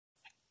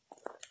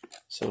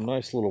So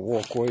nice little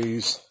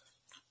walkways.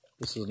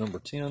 This is number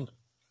 10.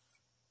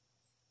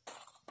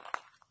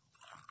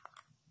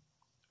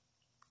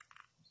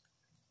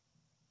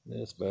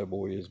 This bad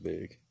boy is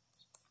big.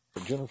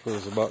 But Jennifer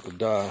is about to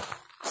die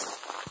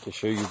to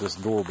show you this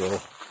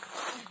doorbell.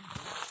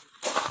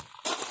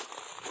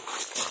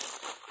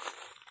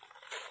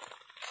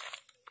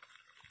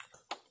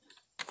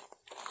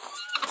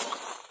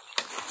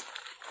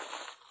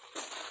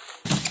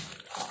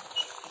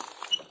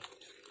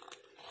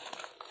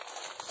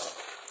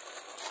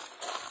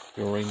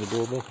 You want to ring the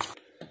doorbell?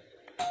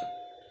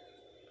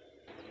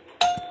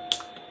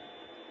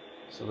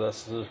 So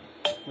that's the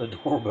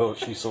doorbell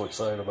she's so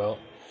excited about.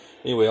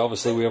 Anyway,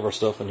 obviously we have our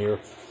stuff in here,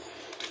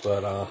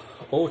 but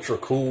ultra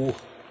cool,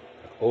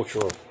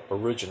 ultra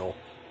original.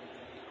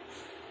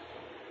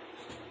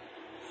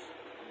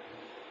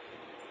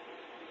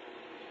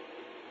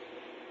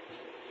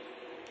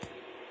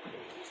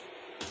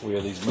 We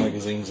had these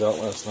magazines out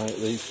last night.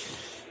 They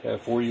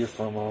have for you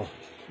from the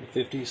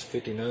 50s,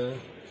 59.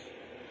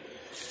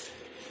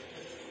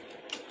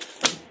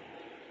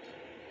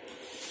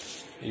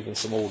 Even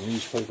some old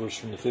newspapers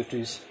from the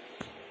 50s.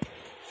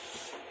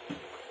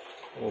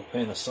 Old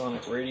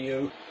Panasonic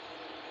radio.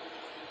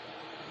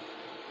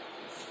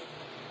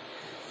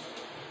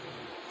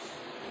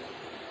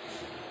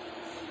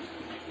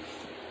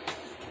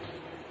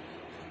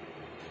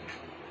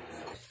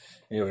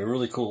 Anyway,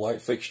 really cool light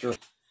fixture.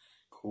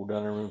 Cool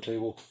dining room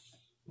table.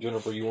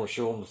 Jennifer, you want to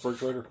show them the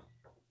refrigerator?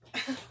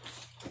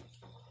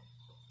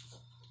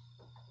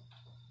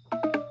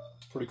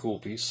 Pretty cool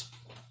piece.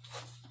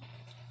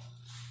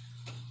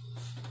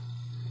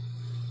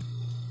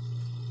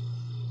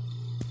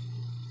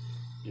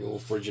 The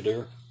old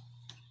Frigidaire.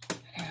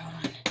 Okay, hold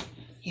on.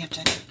 You have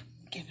to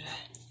give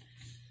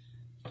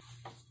it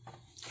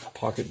a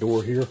pocket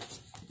door here.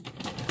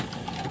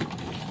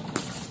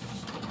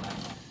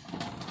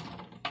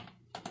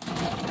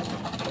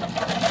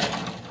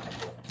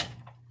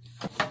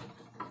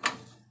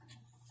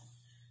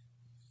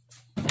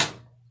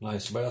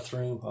 Nice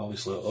bathroom,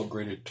 obviously an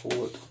upgraded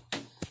toilet.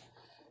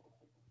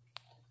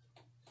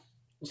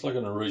 It's like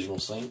an original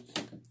sink.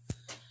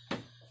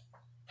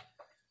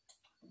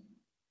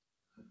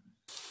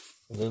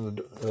 And then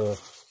the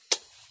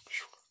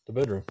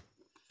bedroom.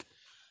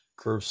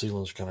 Curved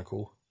ceiling's kind of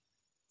cool.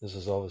 This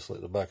is obviously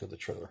at the back of the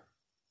trailer.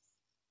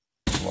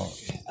 Oh,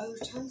 there's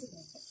tons of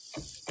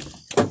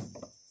them.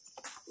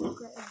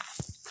 Look right there.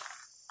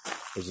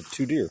 There's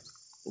 2 deer.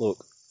 Look.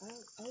 Oh,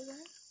 yeah.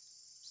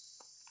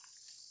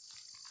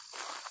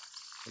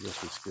 I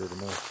guess we scared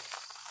them off.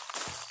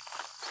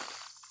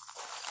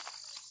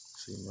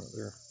 See them right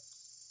there.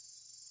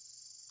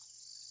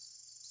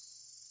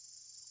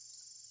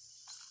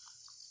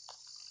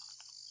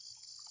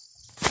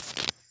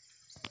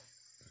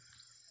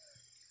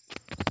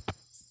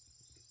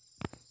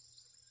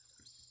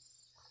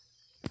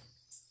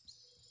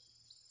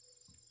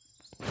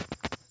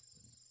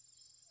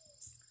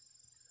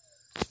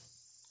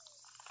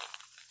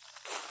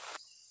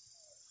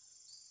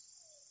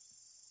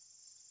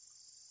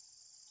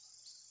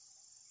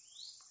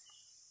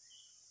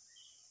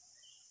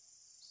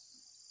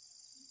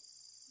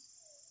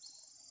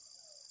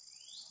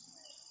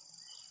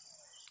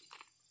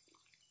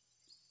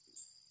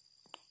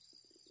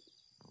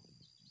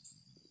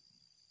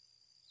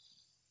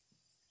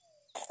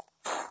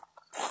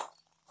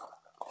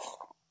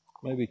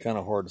 Maybe kind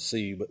of hard to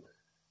see, but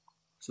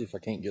see if I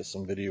can't get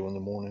some video in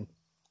the morning.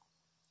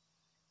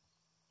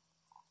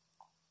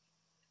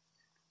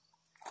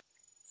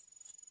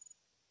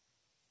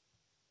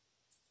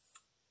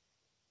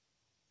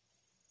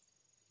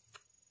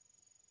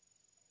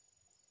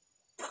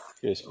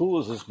 Okay, as cool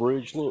as this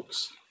bridge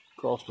looks,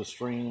 across the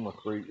stream, a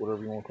creek,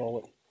 whatever you want to call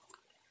it.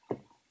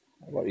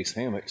 How about these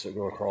hammocks that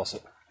go across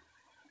it?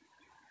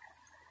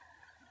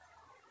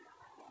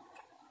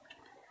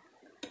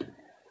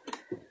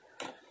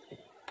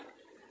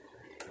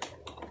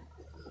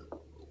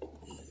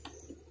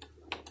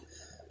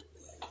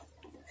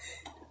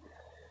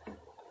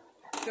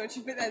 Don't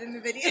you put that in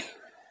the video?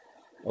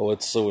 Oh,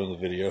 it's so in the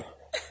video.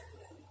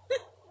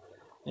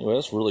 Anyway,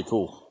 that's really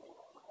cool.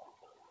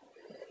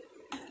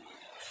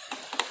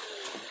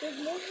 There's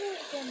no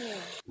hammocks in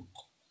there.